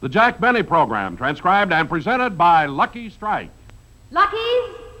The Jack Benny Program, transcribed and presented by Lucky Strike.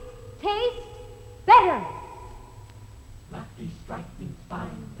 Lucky's taste better. Lucky Strike means fine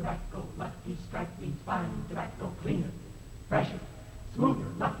tobacco. Lucky Strike means fine tobacco. Cleaner, fresher, smoother.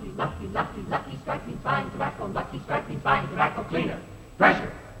 Lucky Strike means fine tobacco. Lucky Strike means fine tobacco. Cleaner,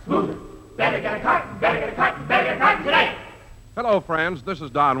 fresher, smoother. Better get a carton today. Hello, friends. This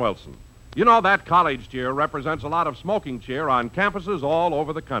is Don Wilson. You know, that college cheer represents a lot of smoking cheer on campuses all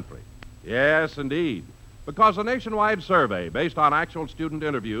over the country. Yes, indeed. Because a nationwide survey based on actual student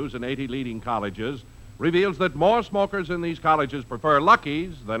interviews in 80 leading colleges reveals that more smokers in these colleges prefer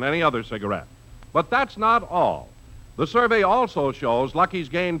Lucky's than any other cigarette. But that's not all. The survey also shows Lucky's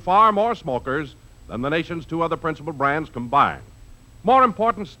gain far more smokers than the nation's two other principal brands combined. More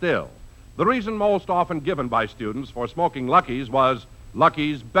important still, the reason most often given by students for smoking Lucky's was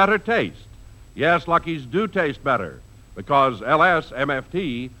Lucky's better taste. Yes, Lucky's do taste better, because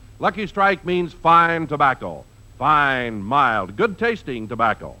LSMFT, Lucky Strike means fine tobacco. Fine, mild, good-tasting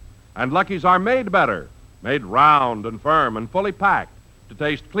tobacco. And Lucky's are made better, made round and firm and fully packed to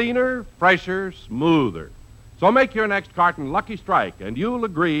taste cleaner, fresher, smoother. So make your next carton Lucky Strike, and you'll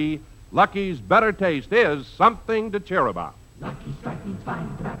agree Lucky's better taste is something to cheer about. Lucky Strike means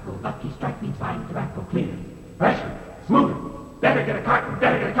fine tobacco. Lucky Strike means fine tobacco. Cleaner, fresher, smoother. Better get a carton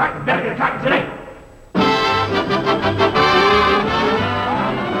today.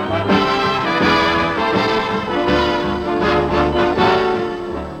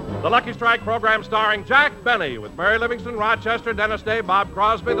 The Lucky Strike program starring Jack Benny with Mary Livingston, Rochester, Dennis Day, Bob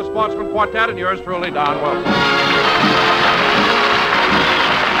Crosby, the Sportsman Quartet, and yours truly, Don Wilson.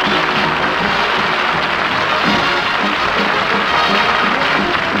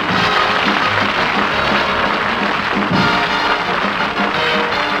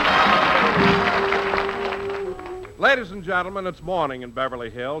 Ladies and gentlemen, it's morning in Beverly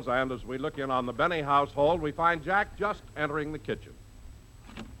Hills, and as we look in on the Benny household, we find Jack just entering the kitchen.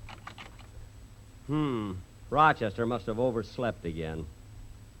 Rochester must have overslept again.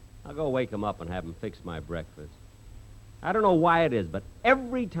 I'll go wake him up and have him fix my breakfast. I don't know why it is, but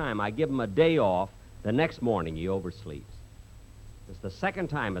every time I give him a day off, the next morning he oversleeps. It's the second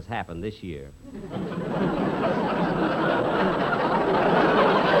time it's happened this year.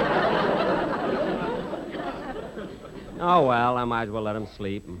 Oh, well, I might as well let him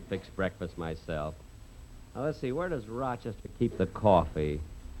sleep and fix breakfast myself. Now, let's see, where does Rochester keep the coffee?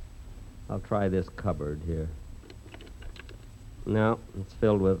 I'll try this cupboard here. No, it's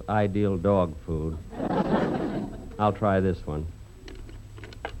filled with Ideal dog food. I'll try this one.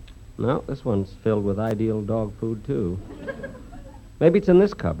 No, this one's filled with Ideal dog food, too. Maybe it's in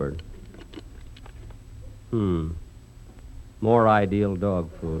this cupboard. More Ideal dog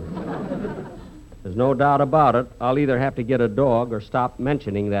food. There's no doubt about it. I'll either have to get a dog or stop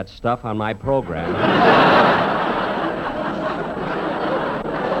mentioning that stuff on my program.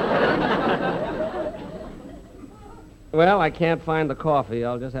 Well, I can't find the coffee.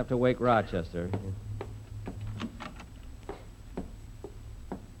 I'll just have to wake Rochester.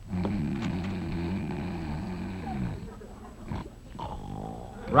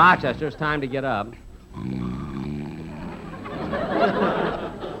 Rochester, it's time to get up.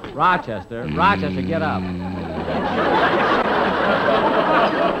 Rochester, get up.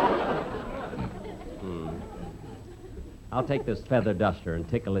 I'll take this feather duster and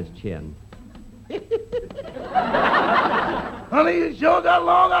tickle his chin. Honey, you sure got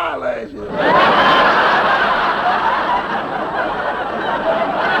long eyelashes.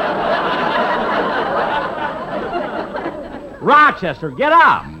 Rochester, get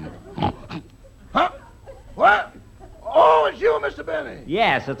up. Huh? What? Oh, it's you, Mr. Benny.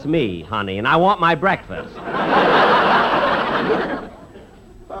 Yes, it's me, honey, and I want my breakfast.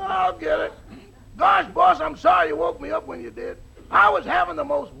 I'll get it. Gosh, boss, I'm sorry you woke me up when you did. I was having the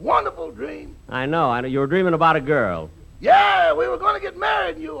most wonderful dream. I know. You were dreaming about a girl. Yeah, we were going to get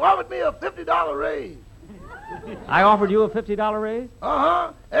married, and you offered me a $50 raise. I offered you a $50 raise?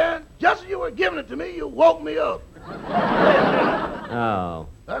 Uh-huh. And just as you were giving it to me, you woke me up. Oh.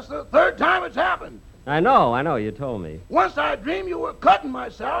 That's the third time it's happened. I know, you told me. Once I dreamed you were cutting my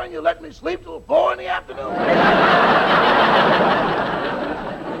salary, and you let me sleep till 4 in the afternoon.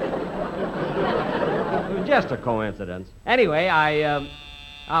 It was just a coincidence. Anyway,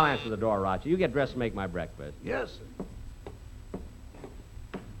 I'll answer the door, Roger. You get dressed and make my breakfast. Yes, sir.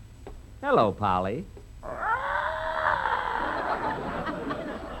 Hello, Polly.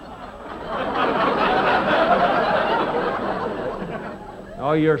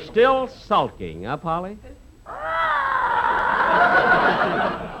 Oh, you're still sulking, huh, Polly?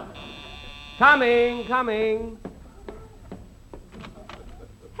 Coming.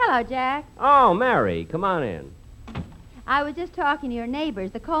 Hello, Jack. Oh, Mary, come on in. I was just talking to your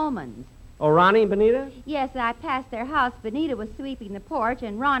neighbors, the Colemans. Oh, Ronnie and Benita? Yes, I passed their house. Benita was sweeping the porch,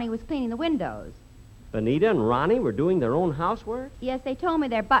 and Ronnie was cleaning the windows. Benita and Ronnie were doing their own housework? Yes, they told me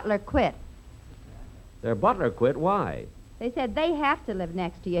their butler quit. Their butler quit? Why? They said they have to live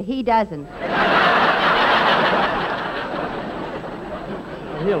next to you. He doesn't.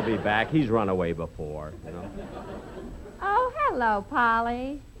 He'll be back. He's run away before, you know. Oh, hello,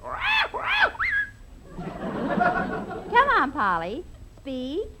 Polly. Come on, Polly.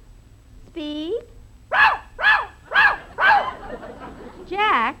 Speak. Speak.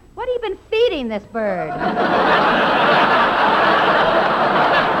 Jack, what have you been feeding this bird?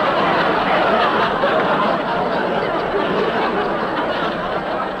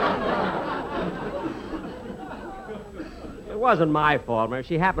 It wasn't my fault, Mary.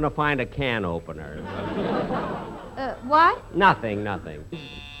 She happened to find a can opener. What? Nothing.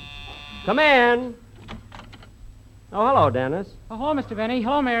 Come in. Oh, hello, Dennis. Oh, hello, Mr. Benny.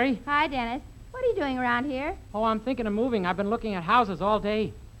 Hello, Mary. Hi, Dennis. What are you doing around here? Oh, I'm thinking of moving. I've been looking at houses all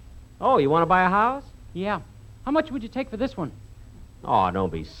day. Oh, you want to buy a house? Yeah. How much would you take for this one? Oh,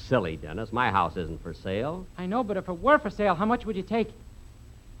 don't be silly, Dennis. My house isn't for sale. I know, but if it were for sale, how much would you take?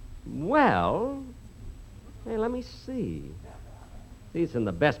 Well, hey, let me see. It's in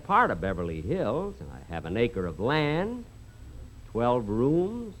the best part of Beverly Hills, and I have an acre of land, 12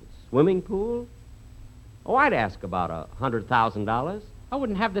 rooms, a swimming pool. Oh, I'd ask about $100,000. I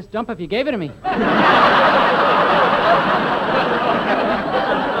wouldn't have this dump if you gave it to me.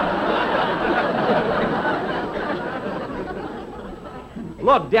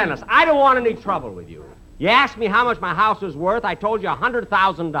 Look, Dennis, I don't want any trouble with you. You asked me how much my house was worth. I told you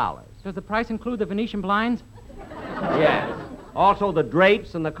 $100,000. Does the price include the Venetian blinds? Yes. Also the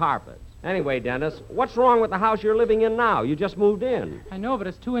drapes and the carpets. Anyway, Dennis, what's wrong with the house you're living in now? You just moved in. I know, but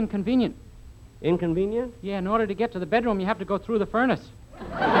it's too inconvenient. Inconvenient? Yeah, in order to get to the bedroom, you have to go through the furnace.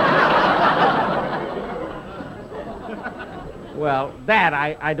 Well, that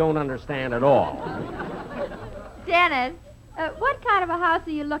I don't understand at all. Dennis, what kind of a house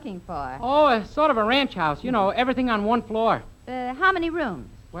are you looking for? Oh, a sort of a ranch house. You know, everything on one floor. How many rooms?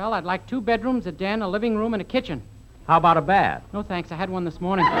 Well, I'd like 2 bedrooms, a den, a living room, and a kitchen. How about a bath? No, thanks. I had one this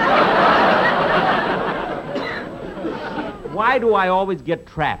morning. Why do I always get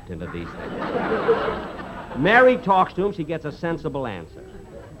trapped into these things? Mary talks to him, she gets a sensible answer.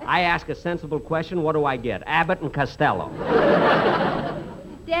 I ask a sensible question, what do I get? Abbott and Costello.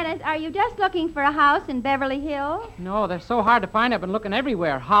 Dennis, are you just looking for a house in Beverly Hills? No, they're so hard to find. I've been looking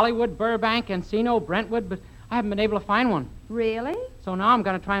everywhere. Hollywood, Burbank, Encino, Brentwood, but I haven't been able to find one. Really? So now I'm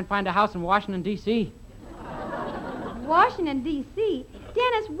going to try and find a house in Washington, D.C. Washington, D.C.?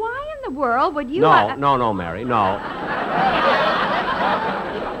 Dennis, why in the world would you... No, Mary, no.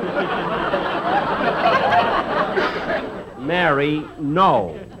 Mary,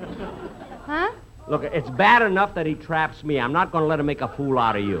 no. Huh? Look, it's bad enough that he traps me. I'm not going to let him make a fool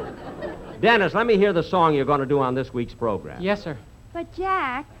out of you. Dennis, let me hear the song you're going to do on this week's program. Yes, sir. But,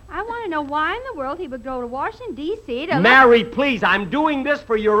 Jack, I want to know why in the world he would go to Washington, D.C. to... Mary, please, I'm doing this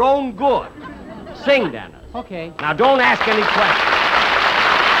for your own good. Sing, Dennis. Okay. Now, don't ask any questions.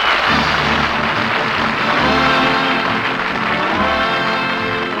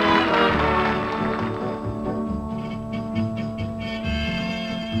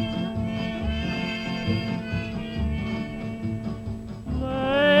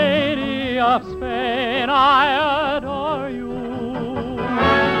 Lady of Spain, I adore you.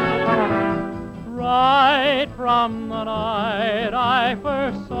 Right from the night I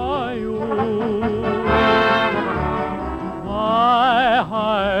first saw you, my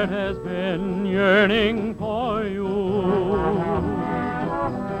heart has been yearning for you.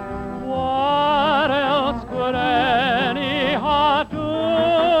 What else could any heart do?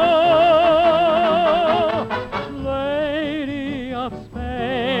 Lady of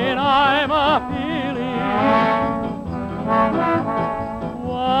Spain, I'm appealing.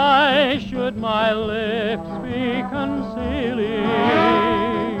 Why should my lips be concealing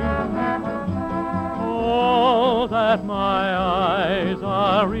all that my eyes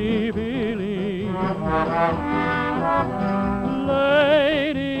are revealing?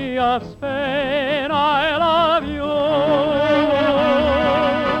 Lady of Spain, I love you.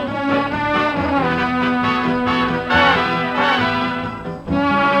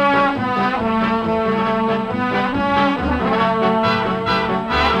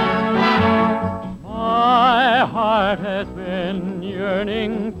 My heart has been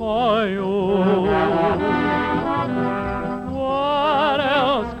yearning for you. What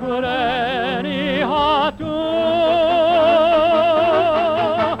else could any heart do?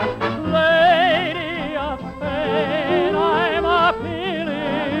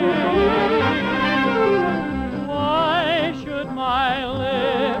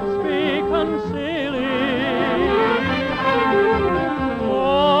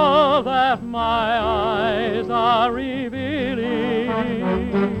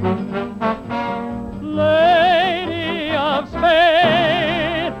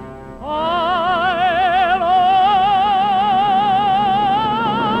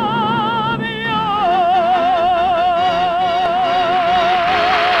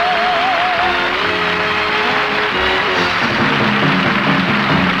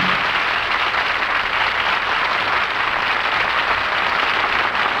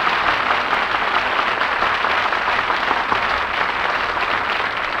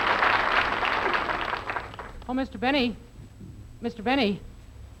 Oh, Mr. Benny. Mr. Benny,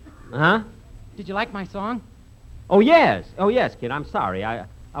 Huh? did you like my song? Oh, yes. Oh, yes, kid. I'm sorry. I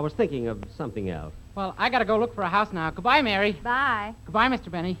was thinking of something else. Well, I gotta go look for a house now. Goodbye, Mary. Bye. Goodbye,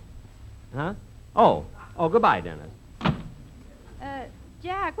 Mr. Benny. Huh? Oh, goodbye, Dennis.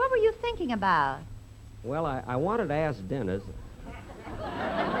 Jack, what were you thinking about? Well, I wanted to ask Dennis.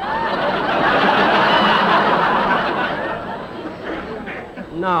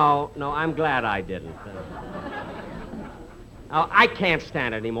 No, I'm glad I didn't. Oh, I can't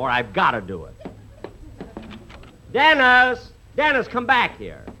stand it anymore. I've got to do it. Dennis! Dennis, come back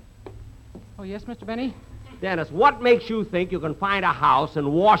here. Oh, yes, Mr. Benny? Dennis, what makes you think you can find a house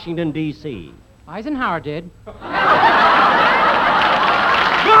in Washington, D.C.? Eisenhower did. Go home!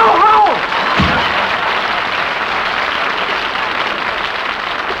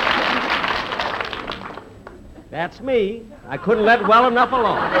 That's me. I couldn't let well enough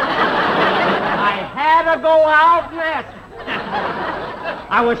alone. I had to go out and ask.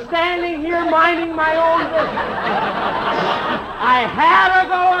 I was standing here minding my own business. I had to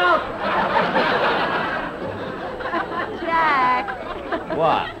go out. Jack.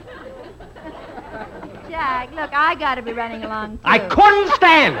 What? Jack, look, I gotta be running along, too. I couldn't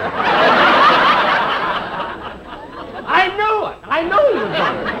stand it. I knew it. I knew he was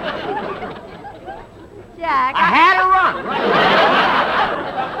going to. Jack, I had to run.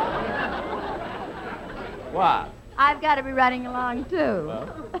 What? I've got to be running along, too.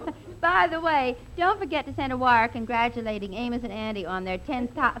 By the way, don't forget to send a wire congratulating Amos and Andy on their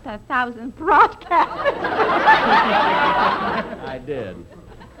 10,000th broadcast. I did.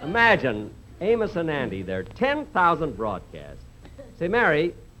 Imagine Amos and Andy, their 10,000 broadcasts. Say,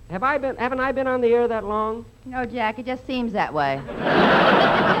 Mary, haven't I been on the air that long? No, Jack, it just seems that way.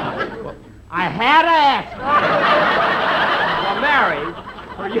 I had to ask. Well, Mary,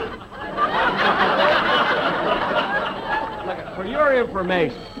 for your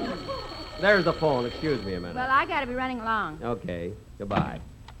information, there's the phone. Excuse me a minute. Well, I got to be running along. Okay. Goodbye.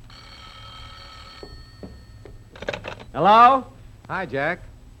 Hello? Hi, Jack.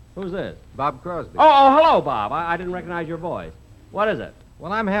 Who's this? Bob Crosby. Oh, hello, Bob. I didn't recognize your voice. What is it?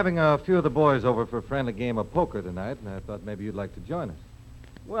 Well, I'm having a few of the boys over for a friendly game of poker tonight, and I thought maybe you'd like to join us.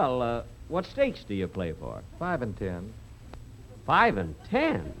 Well, what stakes do you play for? 5 and 10. 5 and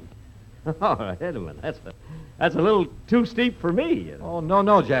 10? Oh, wait a minute. That's a little too steep for me. You know. Oh,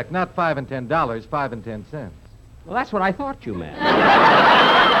 no, Jack. Not $5 and $10. 5 and 10 cents. Well, that's what I thought you meant.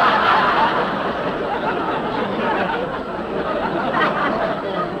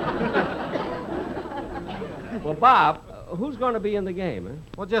 Well, Bob, who's going to be in the game, eh?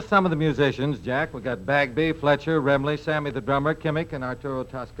 Well, just some of the musicians, Jack. We got Bagby, Fletcher, Remley, Sammy the drummer, Kimmick, and Arturo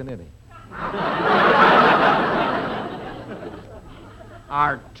Toscanini.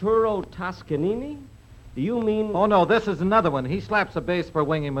 Arturo Toscanini? Do you mean... Oh, no, this is another one. He slaps a bass for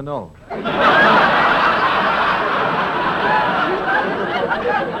Wingy Minot.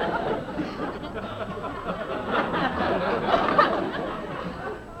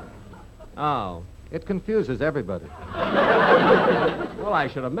 Oh. It confuses everybody. Well, I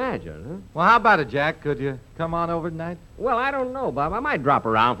should imagine, huh? Well, how about it, Jack? Could you come on over tonight? Well, I don't know, Bob. I might drop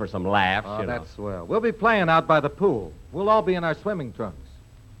around for some laughs, Oh, you know. that's swell. We'll be playing out by the pool. We'll all be in our swimming trunks.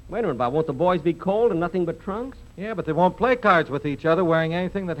 Wait a minute, Bob. Won't the boys be cold and nothing but trunks? Yeah, but they won't play cards with each other wearing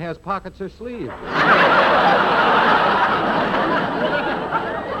anything that has pockets or sleeves.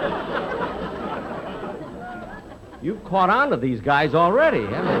 You've caught on to these guys already,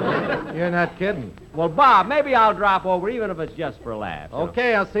 haven't you? You're not kidding. Well, Bob, maybe I'll drop over, even if it's just for laughs. you know.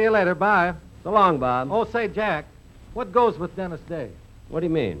 Okay, I'll see you later. Bye. So long, Bob. Oh, say, Jack, what goes with Dennis Day? What do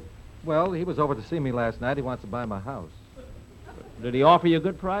you mean? Well, he was over to see me last night. He wants to buy my house. Did he offer you a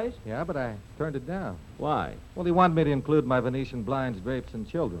good price? Yeah, but I turned it down. Why? Well, he wanted me to include my Venetian blinds, drapes, and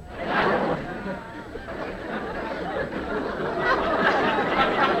children.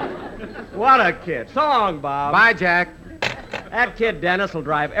 What a kid. So long, Bob. Bye, Jack. That kid Dennis will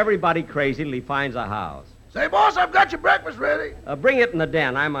drive everybody crazy till he finds a house. Say, boss, I've got your breakfast ready. Bring it in the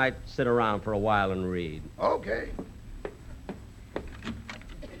den. I might sit around for a while and read. Okay.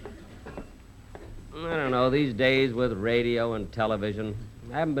 I don't know, these days with radio and television,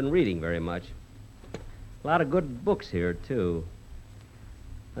 I haven't been reading very much. A lot of good books here, too.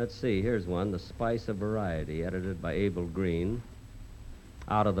 Let's see, here's one, The Spice of Variety, edited by Abel Green.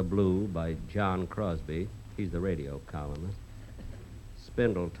 Out of the Blue by John Crosby. He's the radio columnist.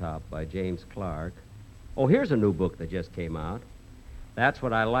 Spindletop by James Clark. Oh, here's a new book that just came out. That's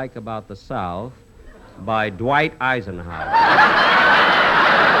What I Like About the South by Dwight Eisenhower.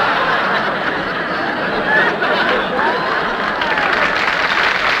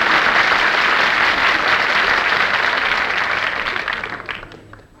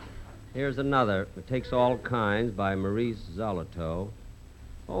 Here's another. It Takes All Kinds by Maurice Zolotow.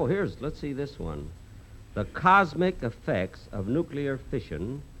 Oh, let's see this one. The Cosmic Effects of Nuclear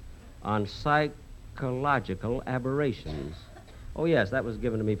Fission on Psychological Aberrations. Oh, yes, that was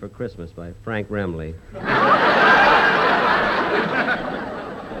given to me for Christmas by Frank Remley.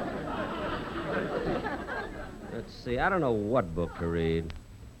 Let's see, I don't know what book to read.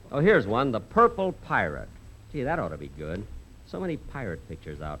 Oh, here's one, The Purple Pirate. Gee, that ought to be good. So many pirate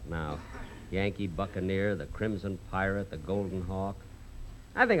pictures out now. Yankee Buccaneer, the Crimson Pirate, the Golden Hawk.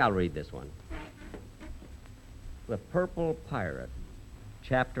 I think I'll read this one. The Purple Pirate,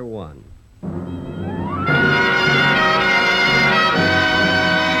 Chapter 1.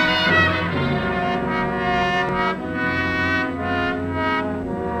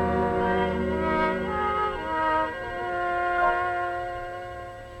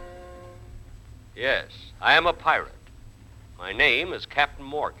 Yes, I am a pirate. My name is Captain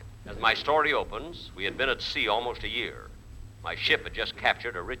Morgan. As my story opens, we had been at sea almost a year. My ship had just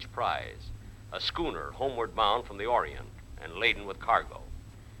captured a rich prize, a schooner homeward bound from the Orient and laden with cargo.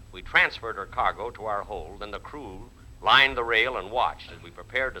 We transferred her cargo to our hold, and the crew lined the rail and watched as we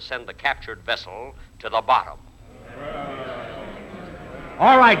prepared to send the captured vessel to the bottom.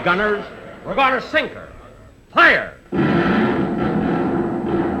 All right, gunners, we're going to sink her. Fire!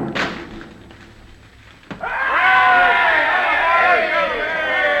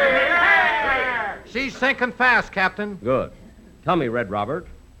 She's sinking fast, Captain. Good. Tell me, Red Robert,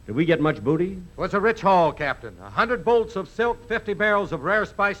 did we get much booty? It was a rich haul, Captain. 100 bolts of silk, 50 barrels of rare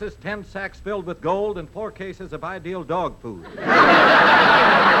spices, 10 sacks filled with gold, and 4 cases of ideal dog food.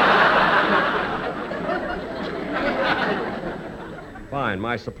 Fine.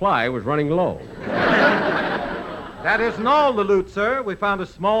 My supply was running low. That isn't all the loot, sir. We found a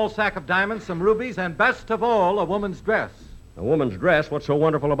small sack of diamonds, some rubies, and best of all, a woman's dress. A woman's dress? What's so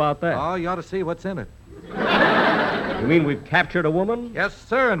wonderful about that? Oh, you ought to see what's in it. You mean we've captured a woman? Yes,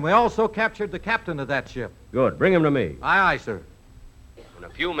 sir, and we also captured the captain of that ship. Good. Bring him to me. Aye, aye, sir. In a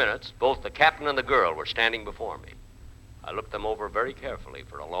few minutes, both the captain and the girl were standing before me. I looked them over very carefully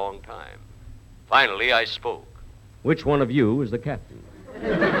for a long time. Finally, I spoke. Which one of you is the captain?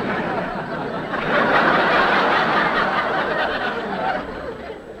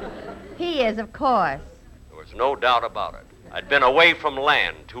 He is, of course. There was no doubt about it. I'd been away from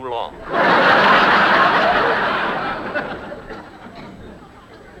land too long.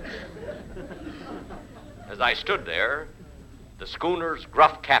 As I stood there, the schooner's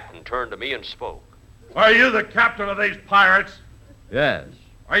gruff captain turned to me and spoke. Are you the captain of these pirates? Yes.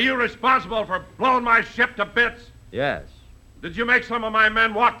 Are you responsible for blowing my ship to bits? Yes. Did you make some of my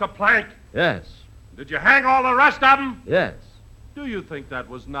men walk the plank? Yes. Did you hang all the rest of them? Yes. Do you think that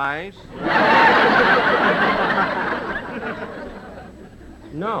was nice?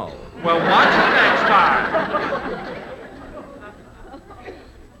 No. Well, watch it next time.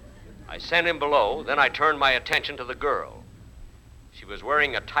 I sent him below, then I turned my attention to the girl. She was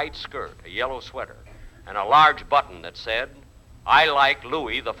wearing a tight skirt, a yellow sweater, and a large button that said, "I like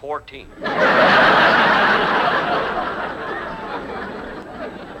Louis the 14th."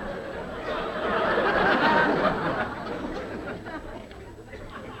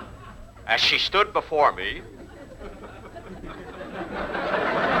 As she stood before me,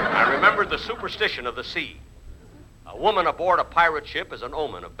 I remembered the superstition of the sea. A woman aboard a pirate ship is an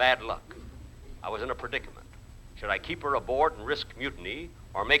omen of bad luck. I was in a predicament. Should I keep her aboard and risk mutiny,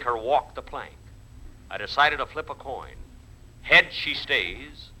 or make her walk the plank? I decided to flip a coin. Heads, she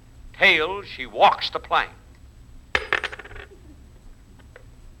stays. Tails, she walks the plank.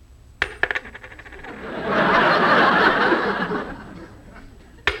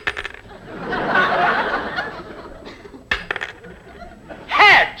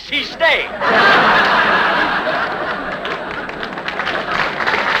 Heads, she stays.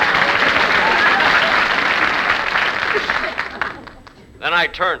 Then I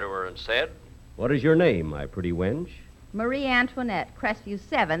turned to her and said, "What is your name, my pretty wench?" Marie Antoinette, Crestview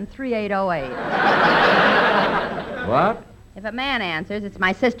 7, 3808. What? If a man answers, it's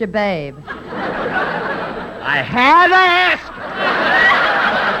my sister Babe. I had to ask.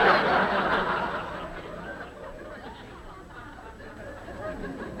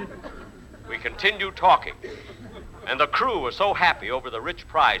 We continued talking, and the crew was so happy over the rich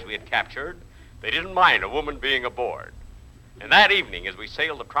prize we had captured, they didn't mind a woman being aboard. And that evening, as we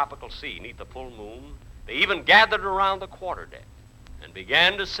sailed the tropical sea neath the full moon, they even gathered around the quarterdeck and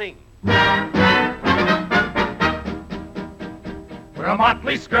began to sing. We're a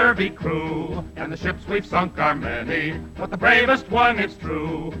motley, scurvy crew, and the ships we've sunk are many. But the bravest one, it's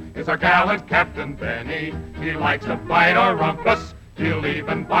true, is our gallant Captain Benny. He likes to fight or rumpus. He'll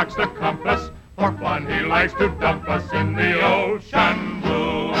even box the compass. For fun, he likes to dump us in the ocean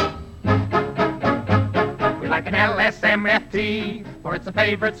blue. We like an LSMFT, for it's a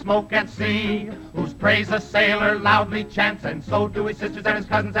favorite smoke at sea, whose praise a sailor loudly chants, and so do his sisters and his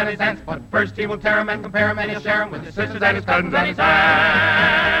cousins and his aunts. But first he will tear 'em and compare 'em, and he'll share 'em with his sisters and his cousins and his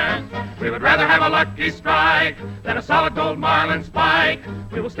aunts. We would rather have a lucky strike than a solid gold marlin spike.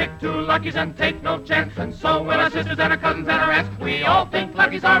 We will stick to luckies and take no chance, and so will our sisters and our cousins and our aunts. We all think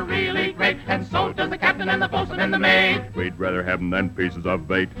luckies are really great, and so does the captain and the bosun and the mate. We'd rather have 'em than pieces of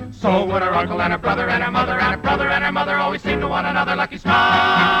bait. So would our uncle and our brother and our mother and our brother and our mother always seem to one another lucky strike.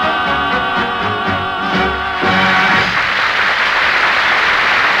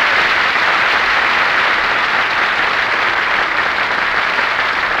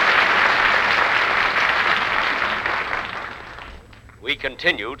 We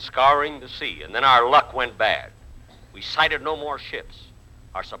continued scouring the sea, and then our luck went bad. We sighted no more ships.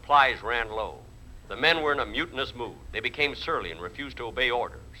 Our supplies ran low. The men were in a mutinous mood. They became surly and refused to obey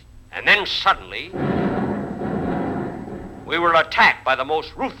orders. And then suddenly, we were attacked by the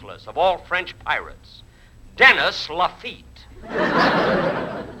most ruthless of all French pirates, Denis Lafitte.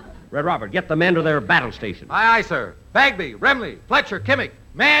 Red Robert, get the men to their battle station. Aye, aye, sir. Bagby, Remley, Fletcher, Kimmick,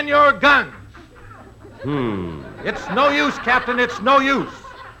 man your guns. It's no use, Captain, it's no use.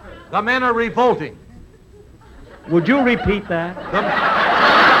 The men are revolting. Would you repeat that?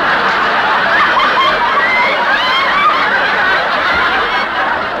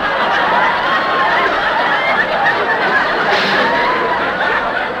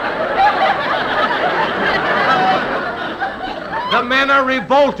 The men are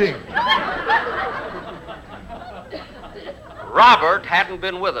revolting. Robert hadn't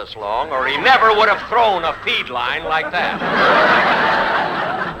been with us long, or he never would have thrown a feed line like that.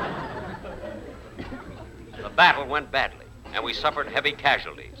 The battle went badly, and we suffered heavy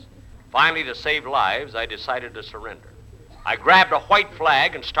casualties. Finally, to save lives, I decided to surrender. I grabbed a white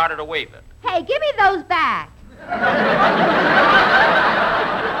flag and started to wave it. Hey, give me those back.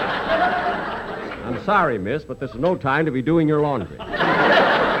 I'm sorry, miss, but this is no time to be doing your laundry.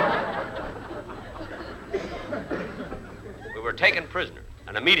 We were taken prisoners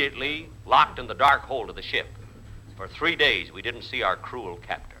and immediately locked in the dark hold of the ship. For 3 days, we didn't see our cruel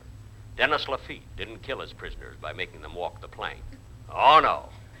captor. Denis Lafitte didn't kill his prisoners by making them walk the plank. Oh, no.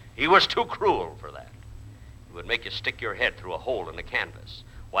 He was too cruel for that. He would make you stick your head through a hole in the canvas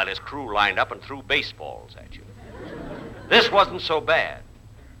while his crew lined up and threw baseballs at you. This wasn't so bad,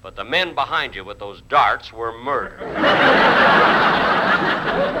 but the men behind you with those darts were murdered.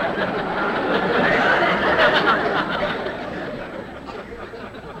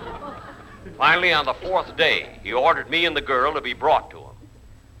 Finally, on the 4th day, he ordered me and the girl to be brought to him.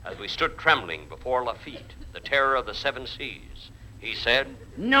 As we stood trembling before Lafitte, the terror of the 7 seas, he said,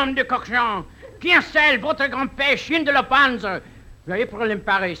 Nom de cochon, qui installe votre grand-père Chine de la Panze? Veuillez pour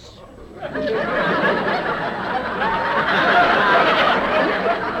l'Imparis.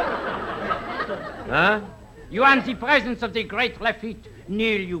 Huh? You are in the presence of the great Lafitte.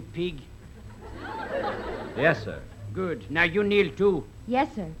 Kneel, you pig. Yes, sir. Good. Now you kneel, too.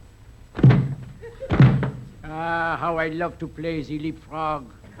 Yes, sir. Ah, how I love to play the leapfrog.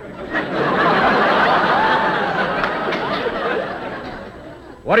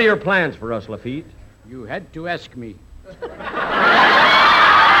 What are your plans for us, Lafitte? You had to ask me.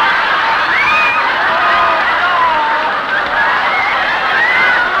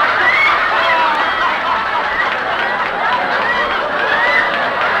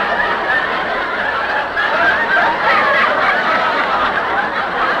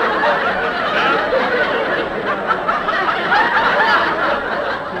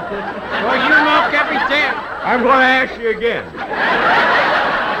 I'm going to ask you again.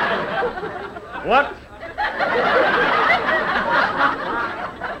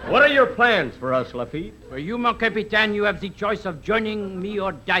 What are your plans for us, Lafitte? For you, mon capitaine, you have the choice of joining me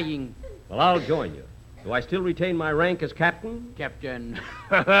or dying. Well, I'll join you. Do I still retain my rank as captain? Captain.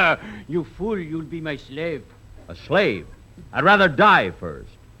 You fool, you'll be my slave. A slave? I'd rather die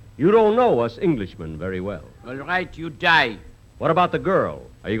first. You don't know us Englishmen very well. All right, you die. What about the girl?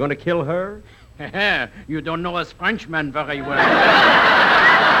 Are you going to kill her? You don't know us Frenchmen very well.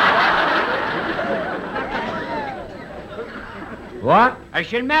 What? I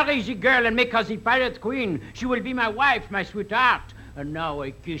shall marry the girl and make her the pirate queen. She will be my wife, my sweetheart. And now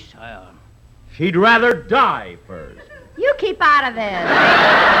I kiss her. She'd rather die first. You keep out of this.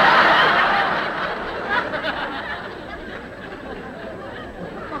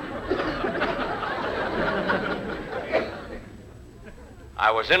 I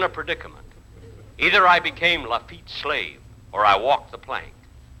was in a predicament. Either I became Lafitte's slave, or I walked the plank.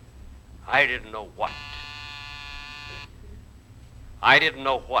 I didn't know what.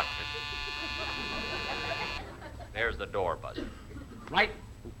 There's the door buzzer.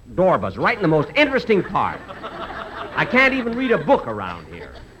 Door buzzer, right in the most interesting part. I can't even read a book around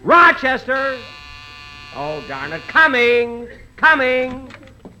here. Rochester! Oh, darn it. Coming!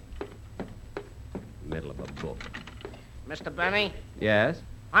 Middle of a book. Mr. Benny, Yes?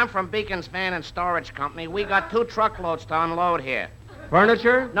 I'm from Beacon's Van and Storage Company. We got 2 truckloads to unload here.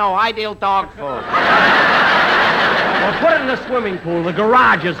 Furniture? No, ideal dog food. Well, put it in the swimming pool. The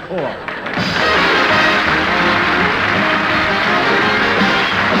garage is full.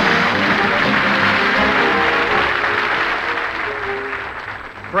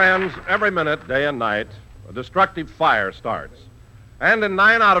 Friends, every minute, day and night, a destructive fire starts. And in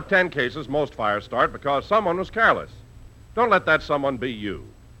 9 out of 10 cases, most fires start because someone was careless. Don't let that someone be you.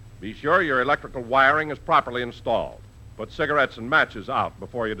 Be sure your electrical wiring is properly installed. Put cigarettes and matches out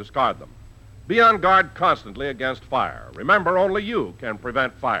before you discard them. Be on guard constantly against fire. Remember, only you can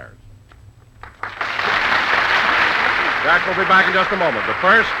prevent fires. Jack will be back in just a moment, but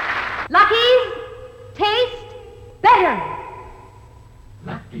first... Lucky's taste better.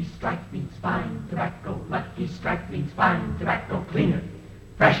 Lucky Strike means fine tobacco. Lucky Strike means fine tobacco. Cleaner,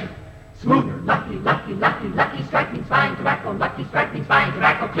 fresher, smoother. Lucky Strike means fine tobacco. Lucky Strike means fine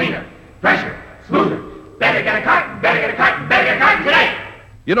tobacco. Cleaner, fresher, smoother. Better get a carton today.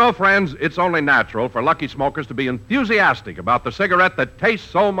 You know, friends, it's only natural for Lucky smokers to be enthusiastic about the cigarette that tastes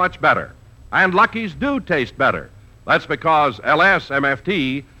so much better. And Lucky's do taste better. That's because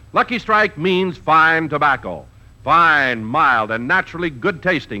LSMFT, Lucky Strike means fine tobacco. Fine, mild, and naturally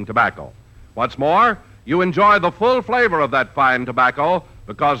good-tasting tobacco. What's more, you enjoy the full flavor of that fine tobacco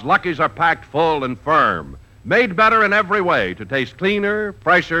because Lucky's are packed full and firm, made better in every way to taste cleaner,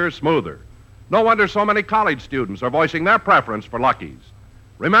 fresher, smoother. No wonder so many college students are voicing their preference for Lucky's.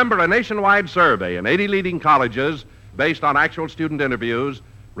 Remember, a nationwide survey in 80 leading colleges, based on actual student interviews,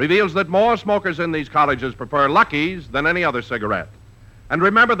 reveals that more smokers in these colleges prefer Lucky's than any other cigarette. And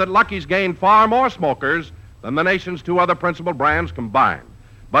remember that Lucky's gained far more smokers than the nation's 2 other principal brands combined.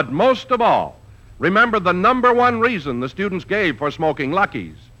 But most of all, remember the number one reason the students gave for smoking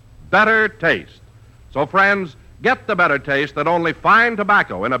Lucky's: better taste. So, friends, get the better taste that only fine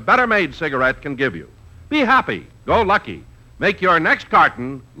tobacco in a better-made cigarette can give you. Be happy. Go Lucky. Make your next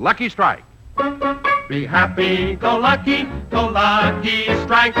carton Lucky Strike. Be happy, go Lucky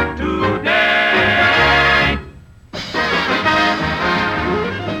Strike today.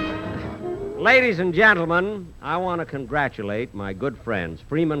 Ladies and gentlemen, I want to congratulate my good friends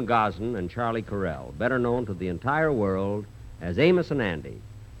Freeman Gosden and Charlie Carell, better known to the entire world as Amos and Andy,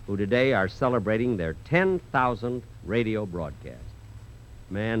 who today are celebrating their 10,000th radio broadcast.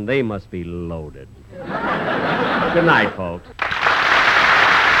 Man, they must be loaded. Good night, folks. The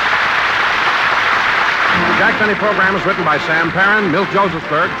Jack Benny program is written by Sam Perrin, Milt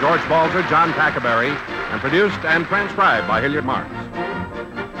Josephsberg, George Balzer, John Tackerberry, and produced and transcribed by Hilliard Marks.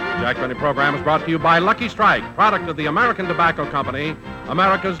 The Jack Benny program is brought to you by Lucky Strike, product of the American Tobacco Company,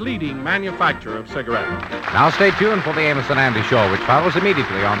 America's leading manufacturer of cigarettes. Now stay tuned for the Amos and Andy Show, which follows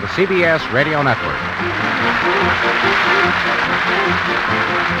immediately on the CBS Radio Network.